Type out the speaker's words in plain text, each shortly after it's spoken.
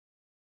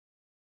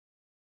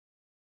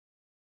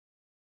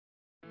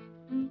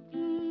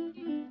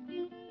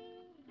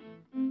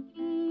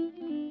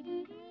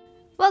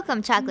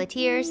Welcome,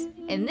 chocolatiers!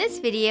 In this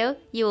video,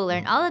 you will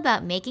learn all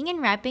about making and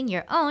wrapping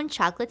your own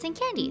chocolates and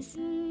candies.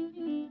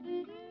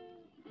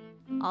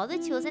 All the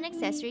tools and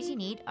accessories you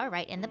need are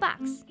right in the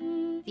box.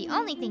 The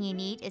only thing you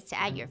need is to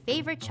add your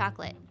favorite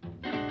chocolate.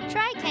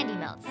 Try candy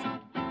melts,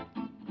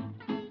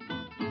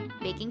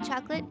 baking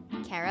chocolate,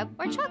 carob,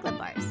 or chocolate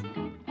bars.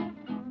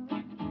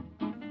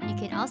 You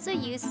can also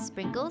use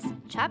sprinkles,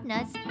 chopped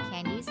nuts,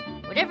 candies,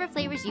 whatever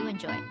flavors you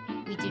enjoy.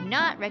 We do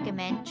not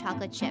recommend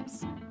chocolate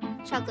chips.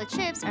 Chocolate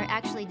chips are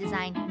actually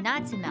designed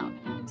not to melt,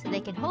 so they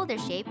can hold their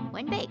shape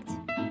when baked.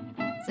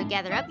 So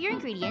gather up your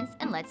ingredients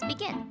and let's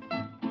begin.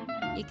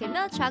 You can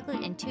melt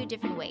chocolate in two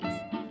different ways,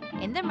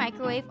 in the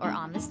microwave or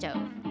on the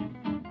stove.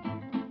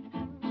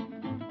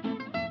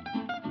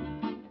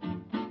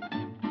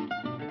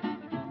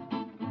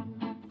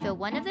 Fill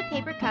one of the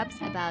paper cups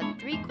about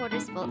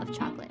 3/4 full of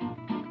chocolate.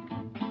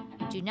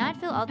 Do not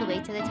fill all the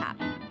way to the top.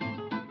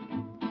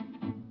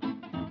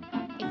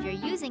 If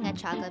you're using a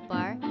chocolate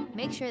bar,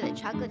 make sure the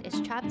chocolate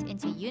is chopped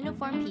into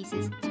uniform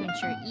pieces to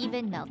ensure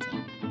even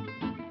melting.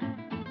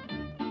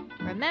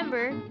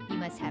 Remember, you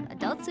must have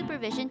adult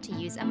supervision to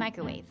use a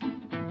microwave.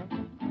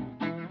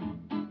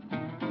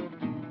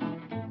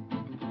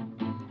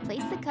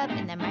 Place the cup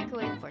in the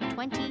microwave for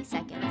 20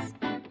 seconds.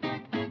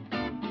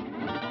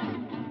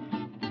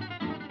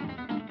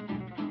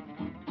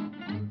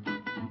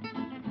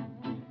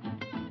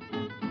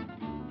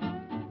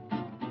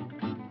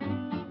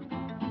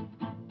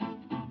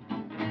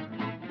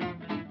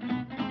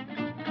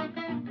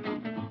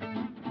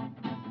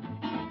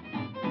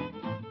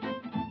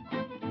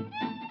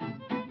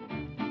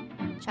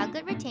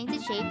 Chocolate retains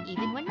its shape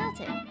even when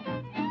melted.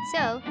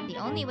 So, the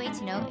only way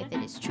to know if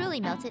it is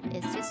truly melted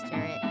is to stir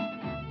it.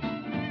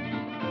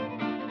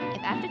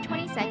 If after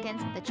 20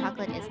 seconds the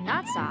chocolate is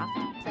not soft,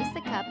 place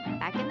the cup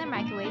back in the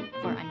microwave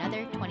for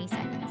another 20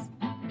 seconds.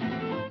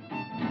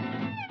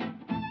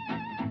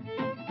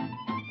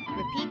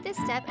 Repeat this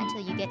step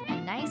until you get a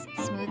nice,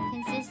 smooth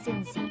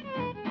consistency.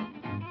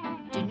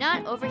 Do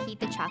not overheat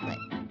the chocolate.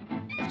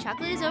 If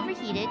chocolate is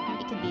overheated,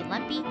 it can be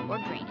lumpy or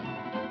grainy.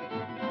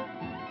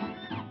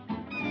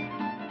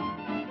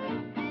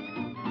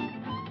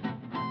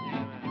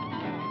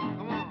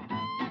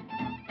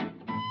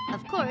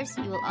 Of course,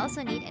 you will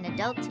also need an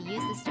adult to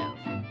use the stove.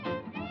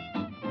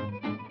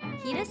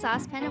 Heat a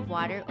saucepan of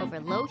water over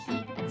low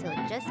heat until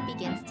it just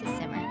begins to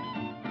simmer.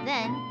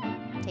 Then,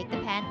 take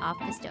the pan off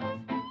the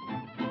stove.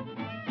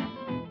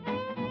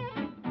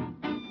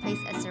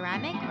 Place a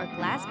ceramic or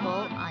glass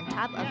bowl on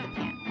top of the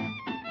pan.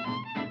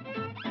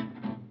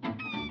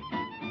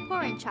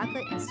 Pour in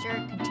chocolate and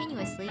stir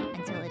continuously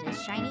until it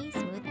is shiny,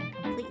 smooth, and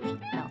completely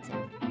melted.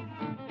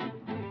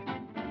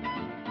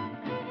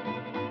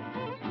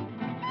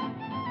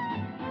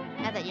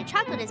 Now that your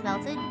chocolate is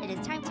melted, it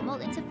is time to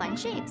mold into fun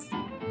shapes.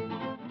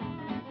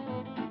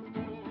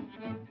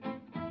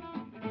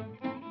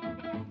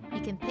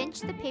 You can pinch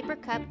the paper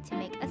cup to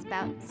make a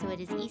spout so it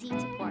is easy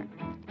to pour.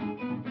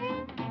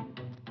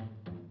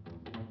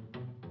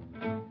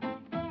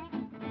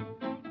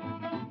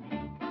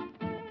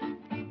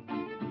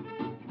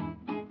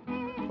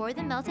 Pour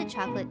the melted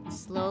chocolate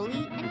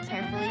slowly and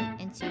carefully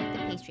into the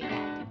pastry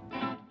bag.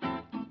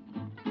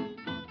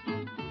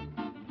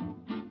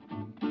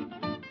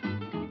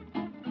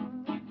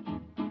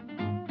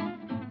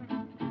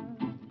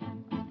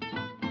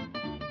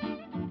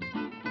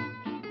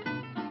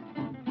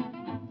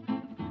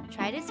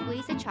 Try to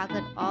squeeze the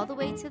chocolate all the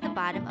way to the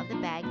bottom of the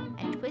bag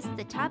and twist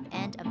the top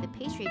end of the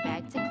pastry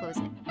bag to close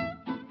it.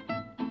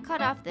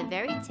 Cut off the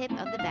very tip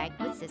of the bag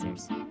with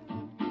scissors.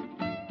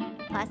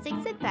 Plastic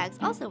zip bags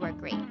also work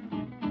great.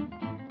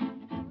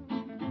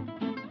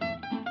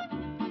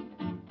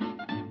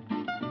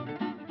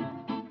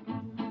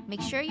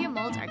 Make sure your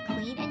molds are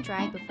clean and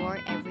dry before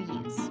every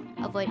use.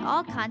 Avoid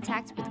all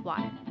contact with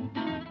water.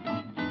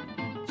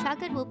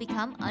 Chocolate will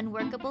become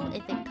unworkable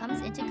if it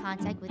comes into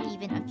contact with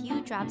even a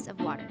few drops of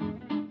water.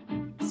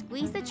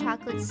 Squeeze the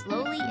chocolate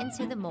slowly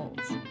into the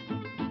molds.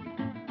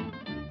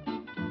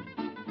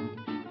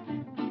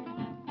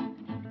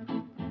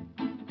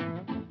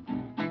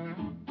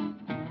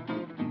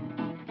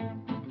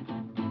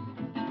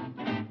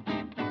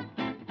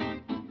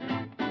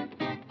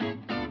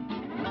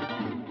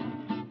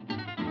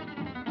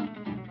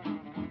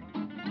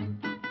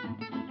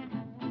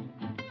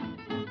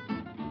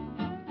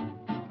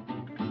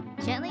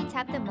 Gently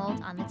tap the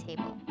mold on the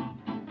table.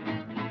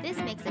 This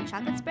makes the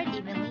chocolate spread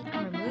evenly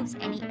and removes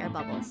any air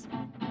bubbles.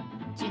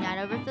 Do not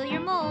overfill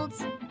your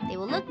molds. They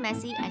will look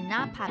messy and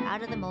not pop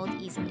out of the mold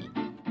easily.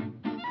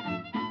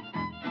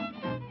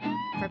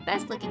 For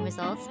best looking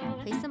results,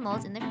 place the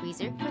molds in the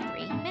freezer for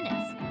 3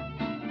 minutes.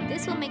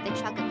 This will make the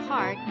chocolate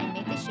hard and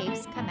make the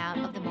shapes come out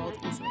of the mold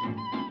easily.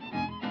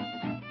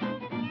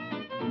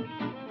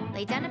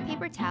 Lay down a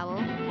paper towel,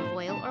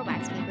 foil, or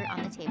wax paper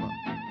on the table.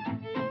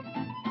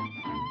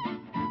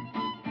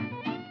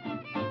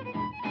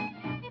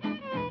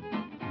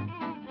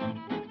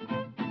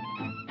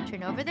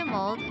 Turn over the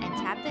mold and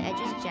tap the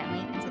edges gently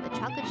until the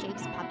chocolate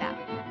shapes pop out.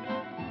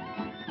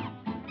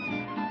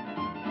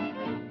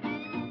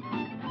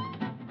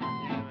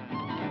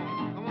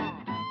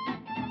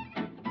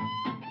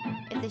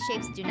 the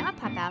shapes do not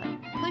pop out,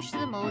 push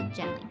the mold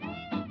gently.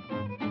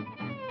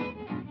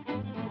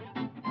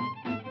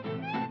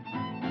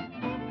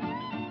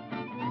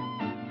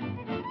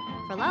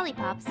 For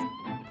lollipops,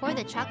 pour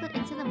the chocolate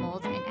into the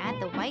mold and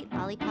add the white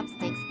lollipop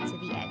sticks to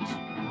the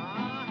edge.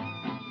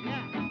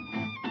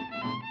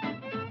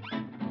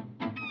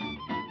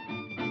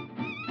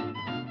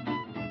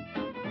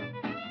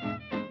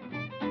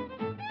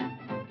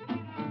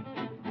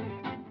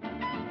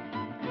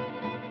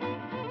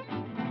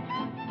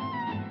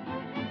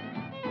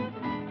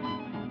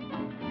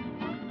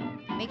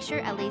 Make sure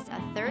at least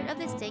a third of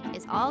the stick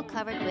is all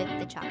covered with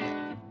the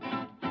chocolate.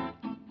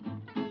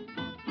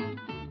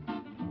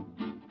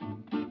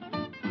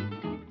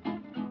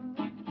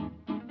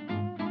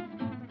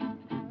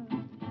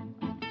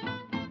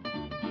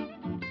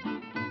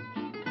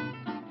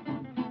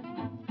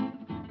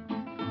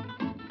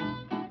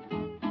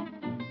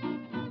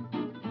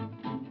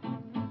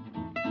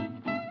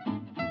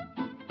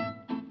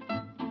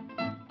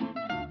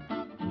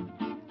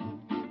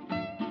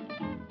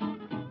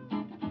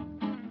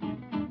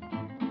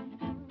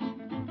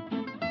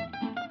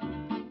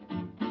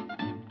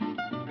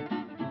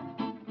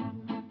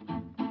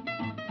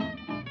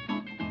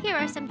 Here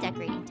are some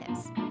decorating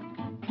tips.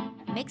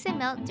 Mix and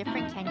melt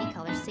different candy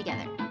colors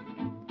together.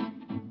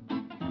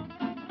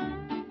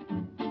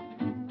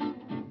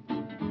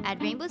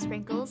 Add rainbow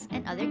sprinkles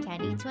and other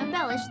candy to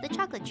embellish the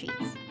chocolate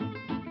treats.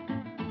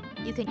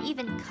 You can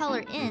even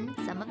color in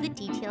some of the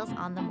details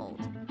on the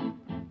mold.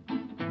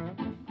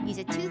 Use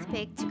a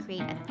toothpick to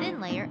create a thin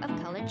layer of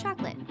colored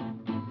chocolate.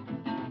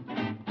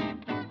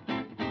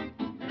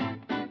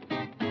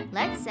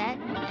 Let set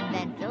and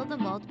then fill the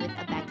mold with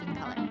a backing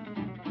color.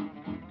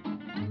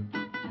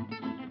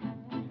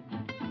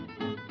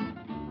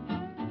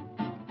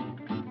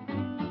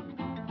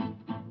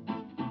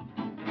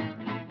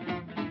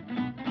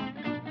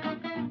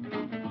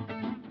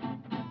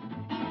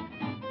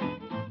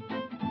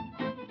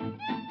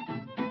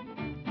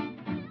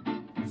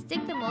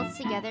 Stick the molds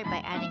together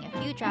by adding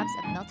a few drops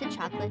of melted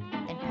chocolate,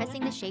 then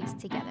pressing the shapes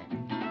together.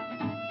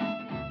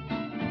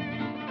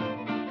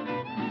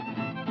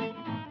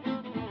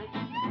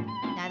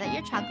 Now that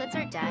your chocolates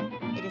are done,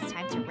 it is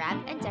time to wrap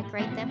and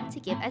decorate them to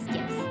give as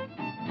gifts.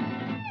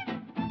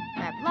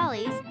 Wrap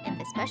lollies in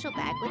the special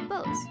bag with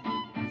bows.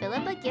 Fill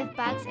up a gift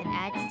box and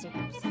add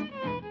stickers.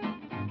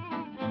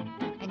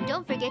 And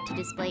don't forget to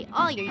display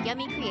all your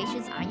yummy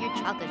creations on your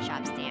chocolate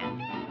shop stand.